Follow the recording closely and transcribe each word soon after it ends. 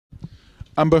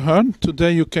Amber Hearn,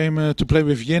 today you came to play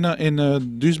with Jena in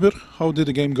Duisburg. How did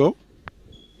the game go?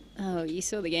 Oh, you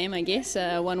saw the game, I guess.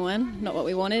 1-1, not what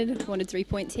we wanted. Wanted 3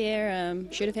 points here.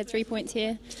 Should have had 3 points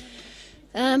here.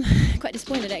 Quite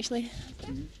disappointed, actually.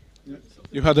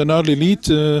 You had an early lead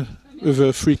with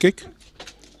a free kick.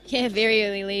 Yeah, very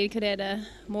early lead. Could have had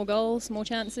more goals, more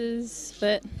chances,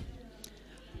 but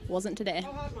wasn't today.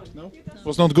 No?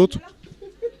 Was not good?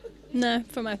 No,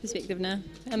 from my perspective, no.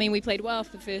 I mean, we played well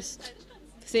for the first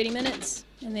 30 minutes,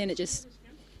 and then it just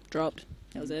dropped.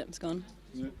 That was it. It's gone.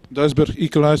 Duisburg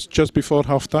equalized just before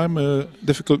half-time. A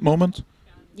difficult moment.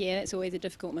 Yeah, that's always a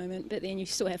difficult moment, but then you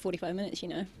still have 45 minutes, you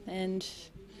know, and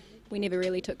we never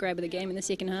really took grab of the game in the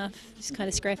second half. It's kind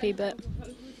of scrappy, but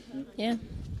yeah.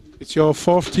 It's your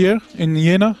 4th year in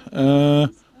Jena.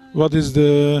 What is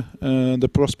the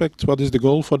prospect? What is the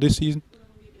goal for this season?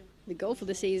 The goal for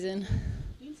the season,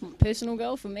 personal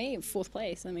goal for me, 4th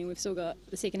place. I mean, we've still got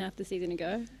the second half of the season to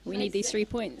go. We need these 3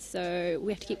 points, so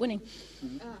we have to keep winning.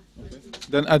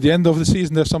 Then at the end of the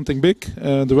season there's something big,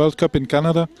 the World Cup in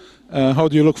Canada. How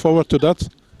do you look forward to that?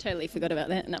 Totally forgot about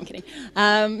that. No, I'm kidding.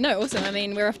 No, awesome. I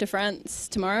mean, we're off to France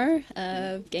tomorrow,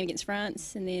 game against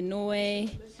France, and then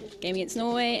Norway, game against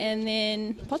Norway, and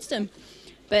then Potsdam.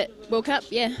 But World Cup,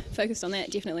 yeah, focused on that,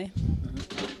 definitely.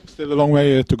 Still a long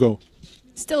way to go.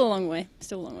 Still a long way,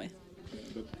 still a long way.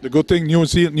 The good thing, New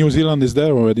Zealand is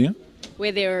there already, huh?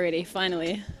 We're there already,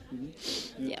 finally.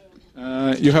 Yeah.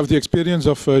 You have the experience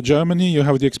of Germany, you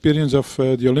have the experience of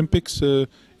the Olympics.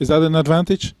 Is that an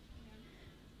advantage?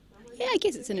 Yeah, I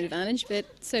guess it's an advantage, but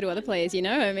so do other players, you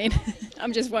know. I mean,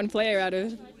 I'm just one player out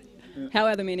of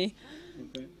however many.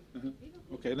 Okay,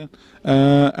 okay then.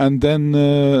 And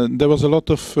then there was a lot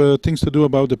of things to do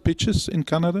about the pitches in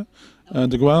Canada,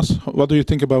 the grass. What do you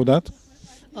think about that?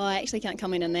 Oh, I actually can't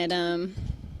comment on that.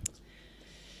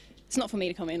 It's not for me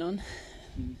to comment on.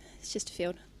 It's just a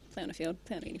field. Play on a field.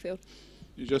 Play on any field.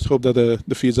 You just hope that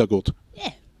the fields are good.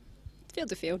 Yeah,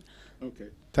 field's a field. Okay.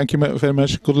 Thank you very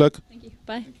much. Good luck. Thank you.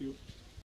 Bye. Thank you.